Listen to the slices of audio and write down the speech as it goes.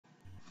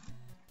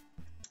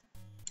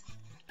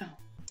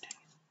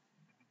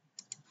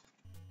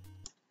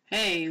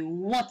Hey,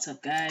 what's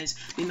up, guys?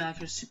 Me,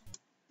 Malcolm,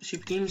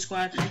 Super Gaming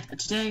Squad, and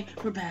today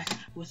we're back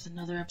with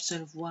another episode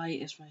of Why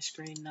Is My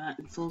Screen Not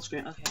in Full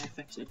Screen? Okay, I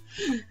fixed it.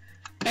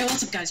 Hey,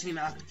 what's up, guys? Me,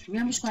 Malcolm, Super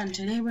Gaming Squad, and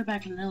today we're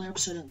back in another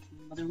episode of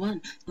Mother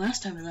 1.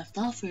 Last time we left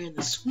off, we were in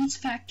the Sweets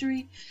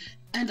Factory,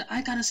 and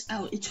I got us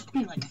out. It took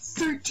me like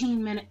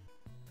 13 minutes.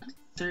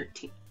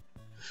 13.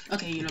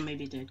 Okay, you know,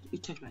 maybe it did.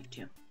 It took me like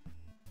 2.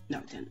 No,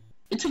 it didn't.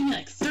 It took me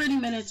like 30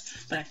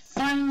 minutes, but I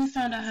finally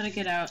found out how to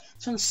get out.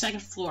 It's on the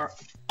second floor,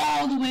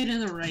 all the way to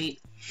the right.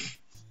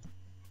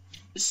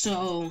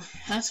 So,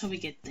 that's how we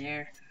get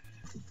there.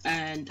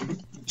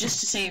 And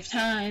just to save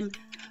time,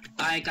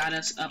 I got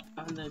us up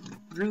on the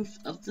roof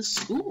of the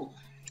school,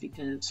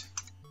 because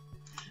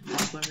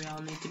that's where we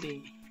all need to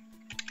be.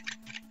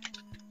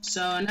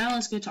 So, now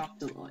let's go talk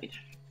to Lloyd.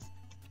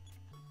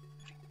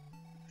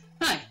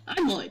 Hi,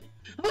 I'm Lloyd.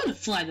 I want to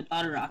fly the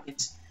bottle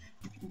rockets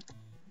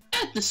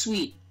at the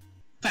Sweet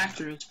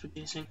Factory it's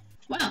producing.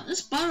 Wow,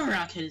 this bottle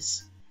rocket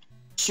is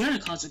sure to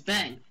cause a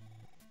bang.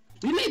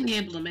 We may be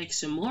able to make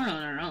some more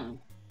on our own.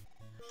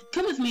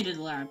 Come with me to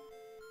the lab.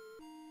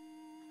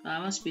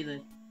 Must be the...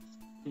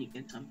 you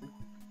get something.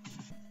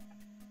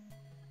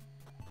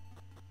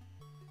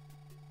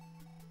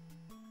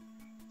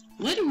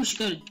 Later we should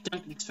go to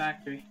Duncan's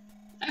factory.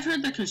 I've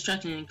heard they're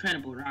constructing an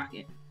incredible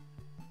rocket.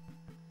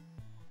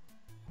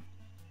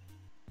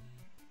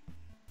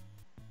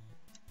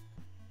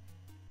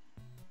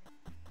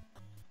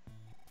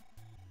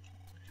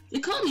 They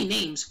call me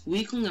names,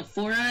 Weakling of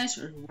 4 Eyes,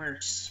 or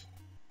worse.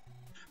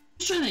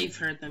 I'm sure that you've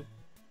heard them.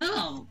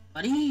 Oh,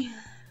 buddy.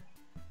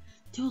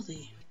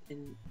 Totally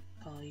didn't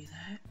call you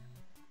that.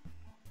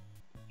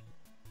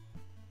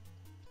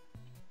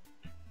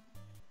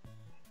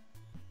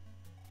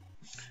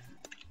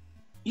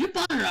 Your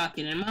bottle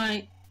rocket, am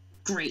I?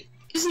 Great.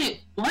 Isn't it?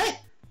 What?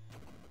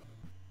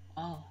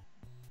 Oh.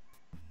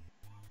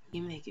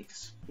 You make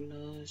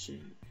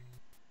explosion.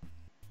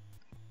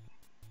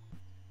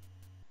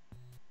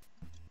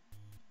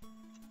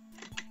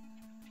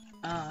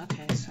 Oh,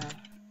 okay, so...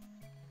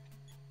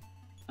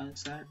 oh,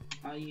 is that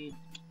all you...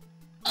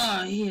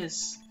 oh, he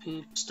has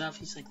poop stuff,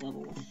 he's like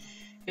level 1.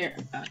 Here,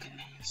 okay,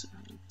 so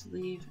let's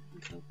leave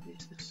and go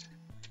places.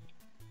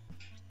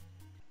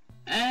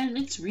 And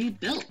it's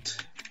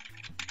rebuilt!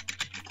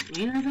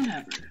 Cleaner than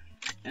ever.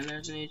 And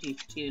there's a new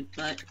dude,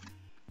 but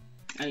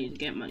I need to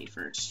get money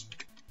first.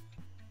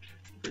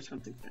 For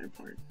something very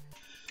important.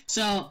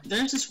 So,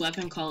 there's this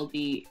weapon called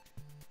the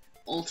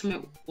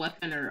Ultimate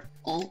Weapon, or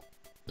ULT,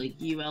 like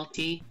ULT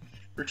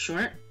for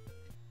short.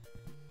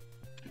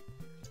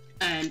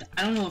 And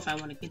I don't know if I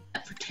want to get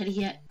that for Teddy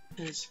yet,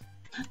 because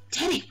not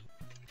Teddy!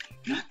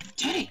 You're not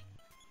Teddy!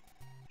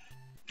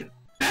 You're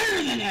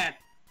better than him!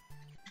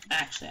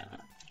 Actually, I don't know.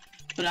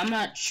 But I'm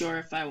not sure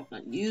if I want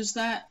to use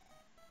that,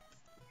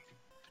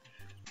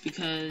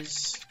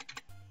 because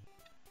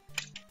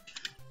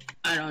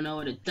I don't know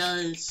what it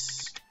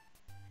does.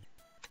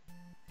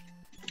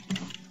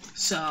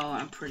 So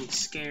I'm pretty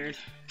scared,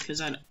 because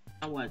I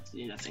don't want to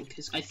do nothing,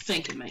 because I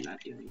think it might not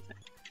do anything.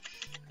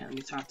 And let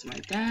me talk to my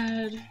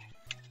dad.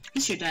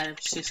 Is your dad have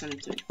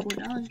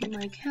 $634 in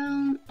my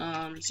account?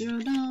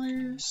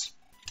 $0.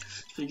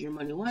 Spend your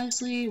money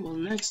wisely. Well,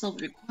 the next level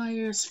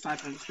requires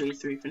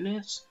 533 for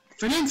this.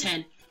 For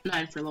Nintendo,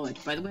 9 for Lloyd.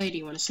 By the way, do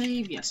you want to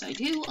save? Yes, I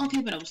do.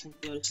 Okay, but I was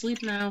thinking to go to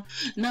sleep now.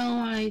 No,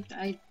 I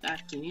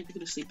actually need to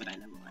go to sleep, but I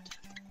never want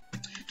to.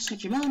 Just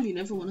like your mom, you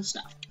never want to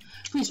stop.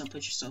 Please don't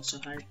push yourself so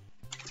hard.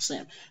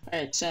 Slam.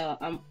 Alright, so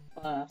I'm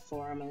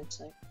 4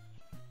 minutes late.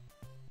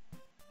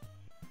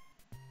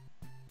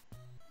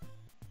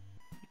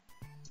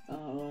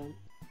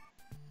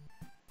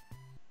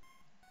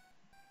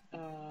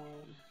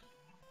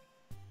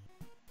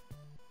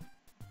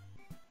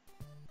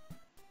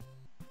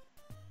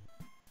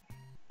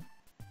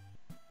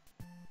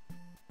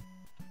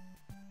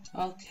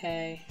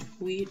 Okay,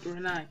 we're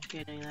not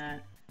getting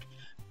that.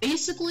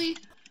 Basically,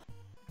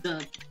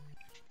 the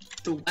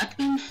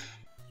weapon,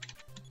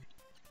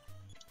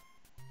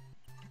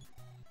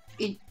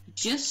 it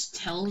just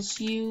tells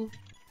you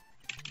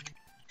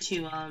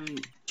to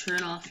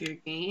turn off your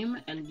game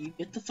and you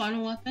get the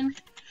final weapon,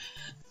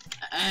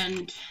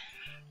 and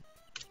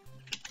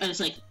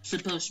it's like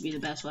supposed to be the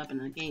best weapon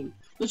in the game,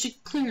 which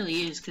it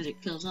clearly is, because it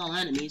kills all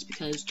enemies,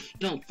 because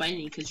you don't fight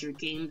any because your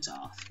game's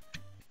off.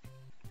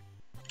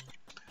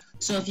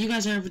 So if you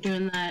guys are ever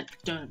doing that,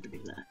 don't ever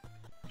do that.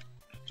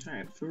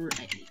 Alright, very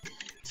good.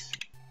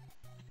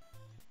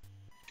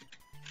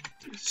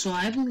 So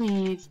I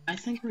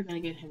think we're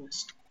gonna get him a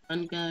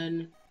stun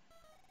gun.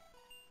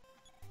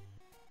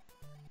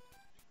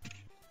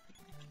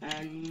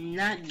 And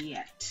not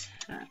yet,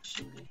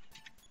 actually.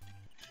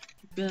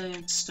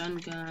 Good, stun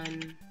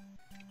gun.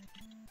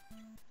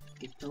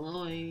 Get the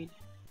Lloyd.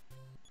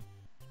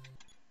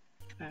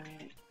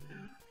 Alright.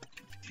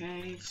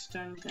 Okay,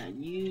 stun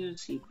gun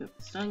use, equip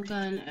the stun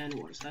gun, and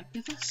what does that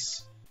give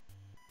us?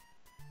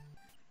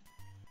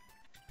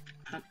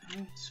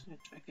 Switch,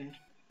 okay.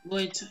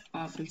 Lloyd's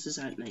offense is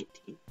at 19.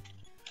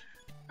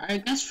 I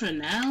guess for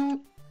now,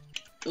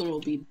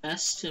 it'll be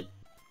best to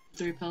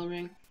 3-pill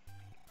ring.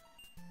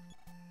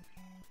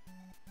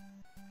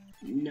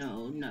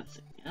 No,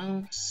 nothing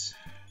else.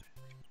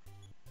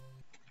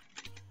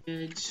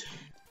 Good.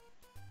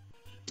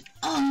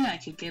 Oh yeah, I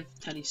could give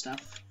Teddy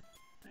stuff.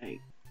 I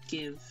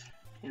give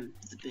him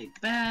the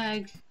big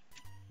bag.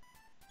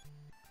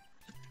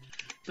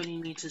 But he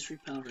needs his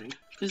repel ring.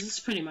 Because this is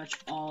pretty much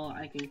all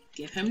I can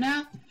give him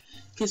now.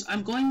 Because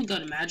I'm going to go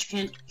to Magic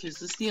Hint, because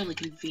this is the only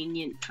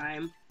convenient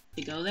time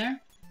to go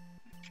there.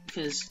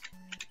 Because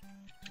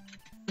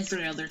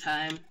every other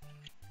time...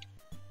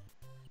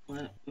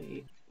 What?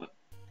 Wait,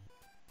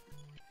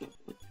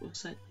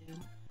 what's that do?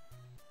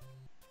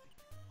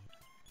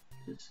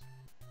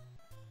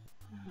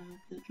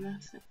 Did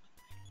nothing.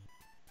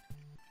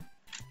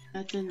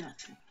 That did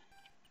nothing.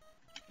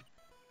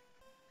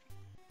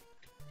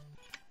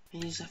 I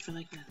use that for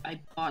like, I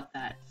bought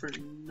that for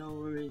no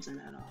reason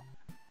at all.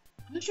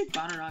 How much did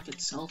Bottle Rocket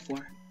sell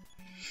for?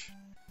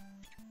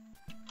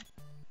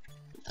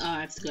 Oh,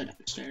 I have to go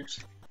downstairs.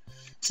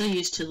 So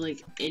used to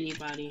like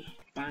anybody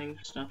buying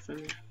stuff from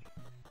me.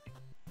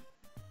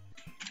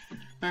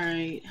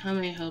 Alright, how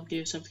may I help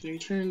you? Something to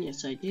return?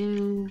 Yes, I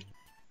do.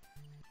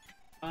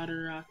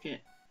 Bottle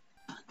Rocket.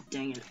 Oh,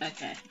 dang it.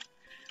 Okay.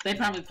 They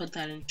probably put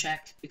that in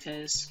check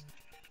because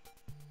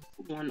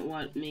wouldn't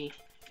want me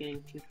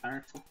getting too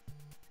powerful.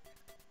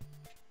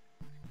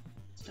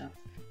 Stuff.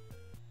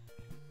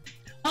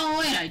 Oh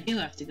wait, I do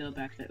have to go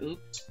back there.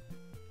 Oops.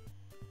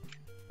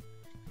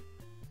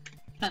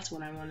 That's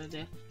what I want to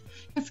do.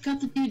 I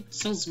forgot the dude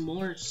sells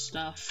more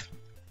stuff.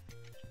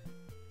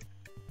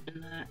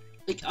 And that.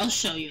 Like, I'll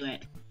show you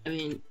it. I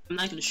mean, I'm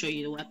not going to show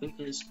you the weapon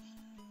because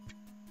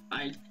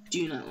I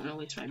do not want to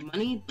waste my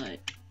money, but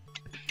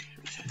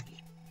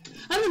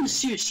I'm a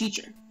mysterious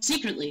teacher.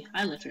 Secretly,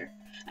 I live here.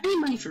 I need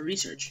money for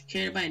research.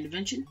 Care to buy an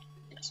invention?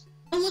 Yes.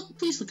 Oh, look,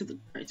 please look at the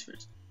price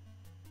first.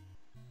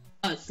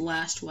 Oh, it's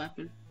last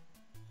weapon.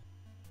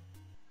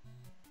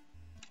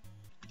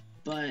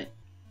 But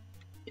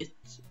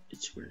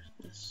it's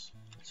worthless.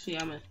 See,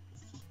 I'm gonna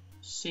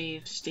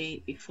save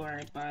state before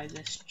I buy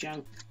this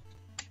junk.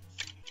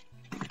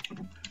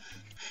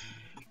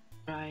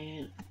 Buy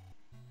it.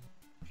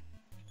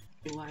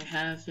 Do I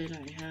have it?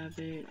 I have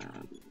it.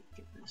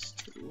 Give this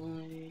to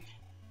Lloyd.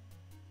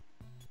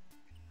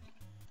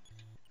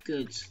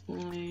 Goods.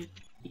 Lloyd.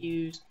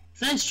 Use. If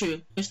that's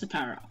true, where's the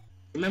power off?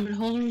 Remember to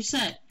hold and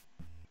reset.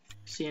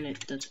 Seeing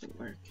it doesn't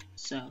work,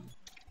 so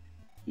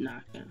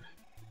not gonna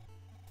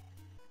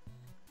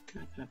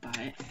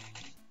buy it.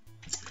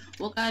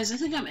 Well, guys, I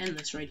think I'm ending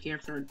this right here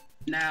for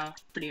now,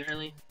 pretty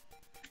early,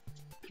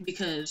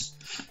 because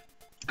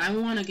I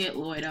want to get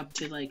Lloyd up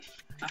to like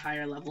a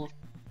higher level,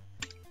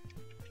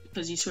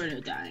 because he's sort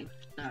of dying,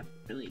 not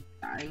really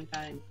dying,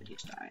 but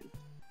he's dying.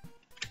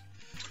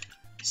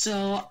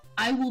 So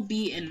I will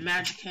be in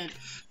Magic Hint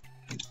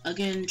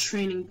again,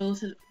 training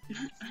both of.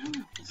 I don't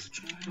know.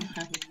 I don't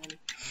have any money.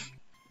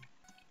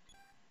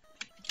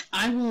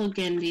 I will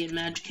again be in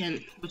Magic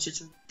Hint, which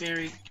is a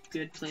very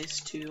good place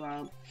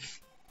to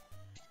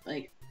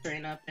like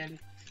train up in,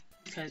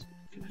 because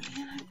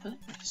man, I put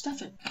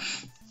stuff in.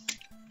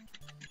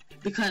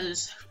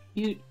 Because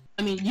you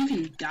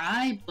can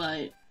die,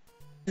 but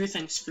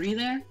everything's free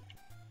there,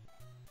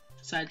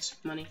 besides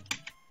money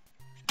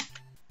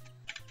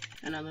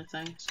and other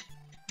things.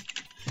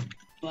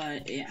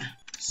 But yeah,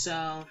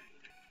 so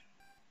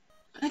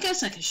I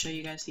guess I can show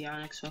you guys the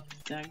Onyx Hook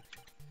thing.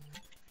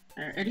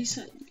 I already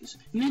said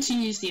you need to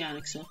use the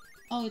Onyx Hook.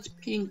 Oh, it's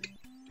pink.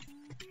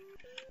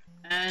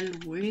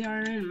 And we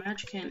are in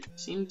Magic Hint.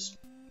 Seems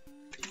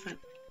different.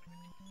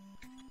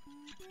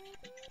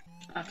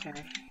 Okay,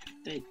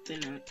 they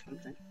know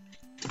something.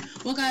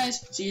 Well,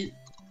 guys, see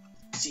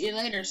you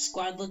later,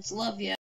 squad. Let's love ya.